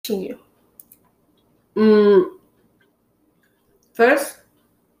You. Mm, First,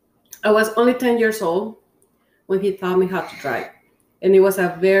 I was only 10 years old when he taught me how to drive, and it was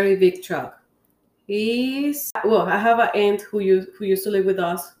a very big truck. I have an aunt who used to live with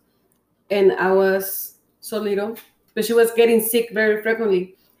us, and I was so little, but she was getting sick very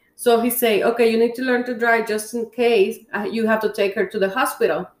frequently. So he say, "Okay, you need to learn to drive just in case you have to take her to the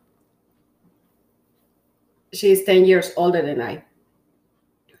hospital." She's 10 years older than I,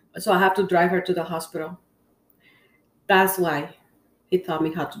 so I have to drive her to the hospital. That's why he taught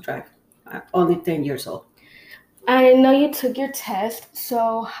me how to drive. Only 10 years old. I know you took your test,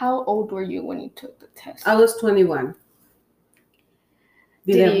 so how old were you when you took the test? I was 21.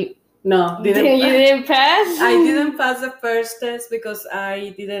 You Didn't pass? I didn't pass the first test because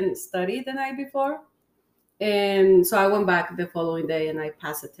I didn't study the night before. And so I went back the following day and I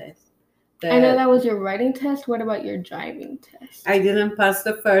passed the test. I know that was your writing test. What about your driving test? I didn't pass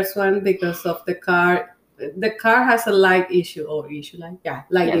the first one because of the car. The car has a light issue. Issue.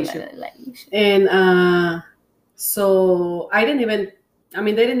 And so I didn't even,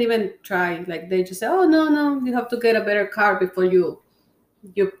 they didn't even try. Like they just said, "Oh, no, you have to get a better car before you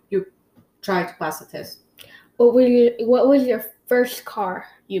try to pass the test." What was your first car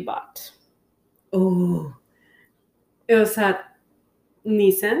you bought? Oh, it was a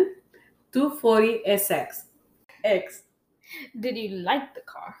Nissan 240 SX. Did you like the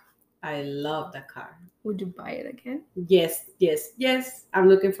car? I love the car. Would you buy it again? Yes. I'm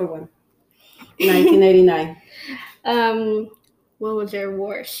looking for one. 1989. What was your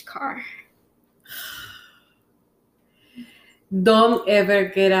worst car? Don't ever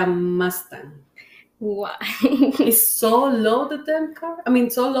get a Mustang. Why? It's so low the damn car.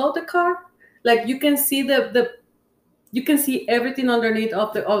 So low the car. Like you can see you can see everything underneath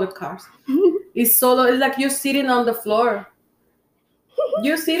of the other cars. It's so low. It's like you're sitting on the floor.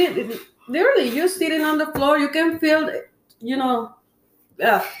 You're sitting on the floor. You can feel, no.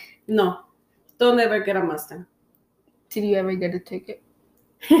 Don't ever get a Mustang. Did you ever get a ticket?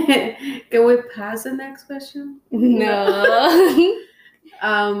 Can we pass the next question? No.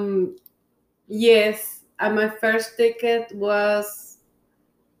 Yes. My first ticket was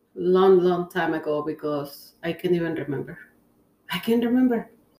long time ago because I can't even remember. I can't remember.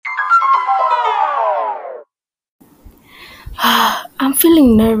 I'm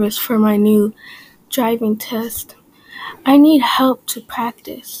feeling nervous for my new driving test. I need help to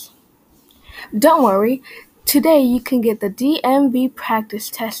practice. Don't worry. Today you can get the DMV Practice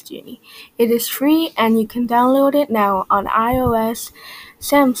Test Uni. It is free and you can download it now on iOS,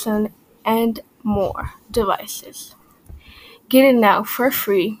 Samsung, and more devices. Get it now for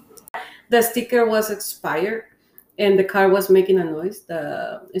free. The sticker was expired and the car was making a noise,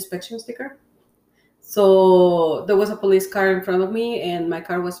 the inspection sticker. So there was a police car in front of me and my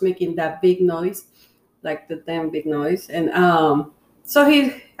car was making that big noise, like the damn big noise. And so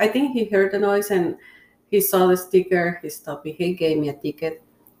I think he heard the noise and he saw the sticker. He stopped me. He gave me a ticket.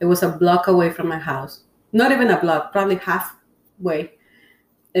 It was a block away from my house. Not even a block, probably halfway.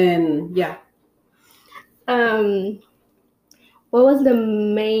 And yeah. What was the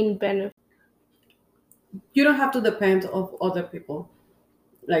main benefit? You don't have to depend on other people,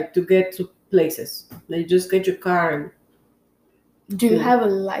 like to get to places. Like just get your car and. Do you have a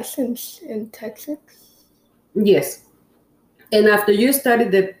license in Texas? Yes. And after you study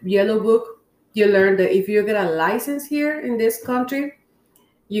the yellow book, you learn that if you get a license here in this country,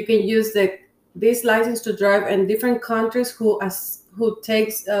 you can use this license to drive in different countries who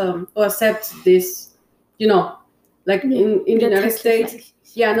takes or accepts this, like in the United States. License.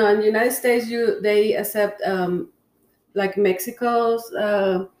 Yeah, no, in the United States they accept like Mexico's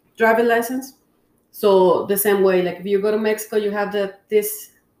driving license. So the same way, like if you go to Mexico, you have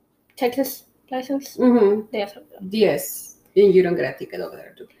this Texas license. Mm-hmm. They accept that. Yes, and you don't get a ticket over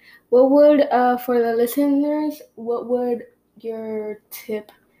there too. What would for the listeners? What would your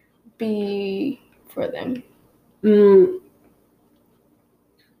tip be for them? Don't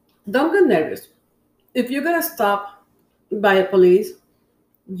get nervous. If you're gonna stop by a police,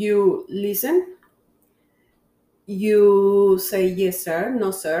 you listen. You say yes, sir,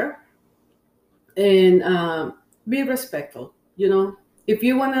 no, sir, and be respectful. If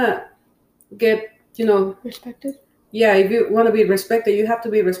you wanna get, respected. Yeah, if you want to be respected, you have to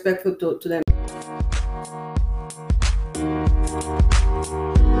be respectful to them.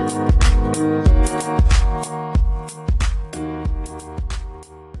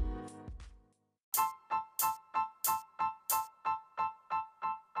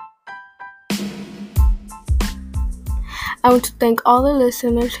 I want to thank all the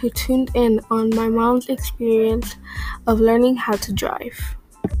listeners who tuned in on my mom's experience of learning how to drive.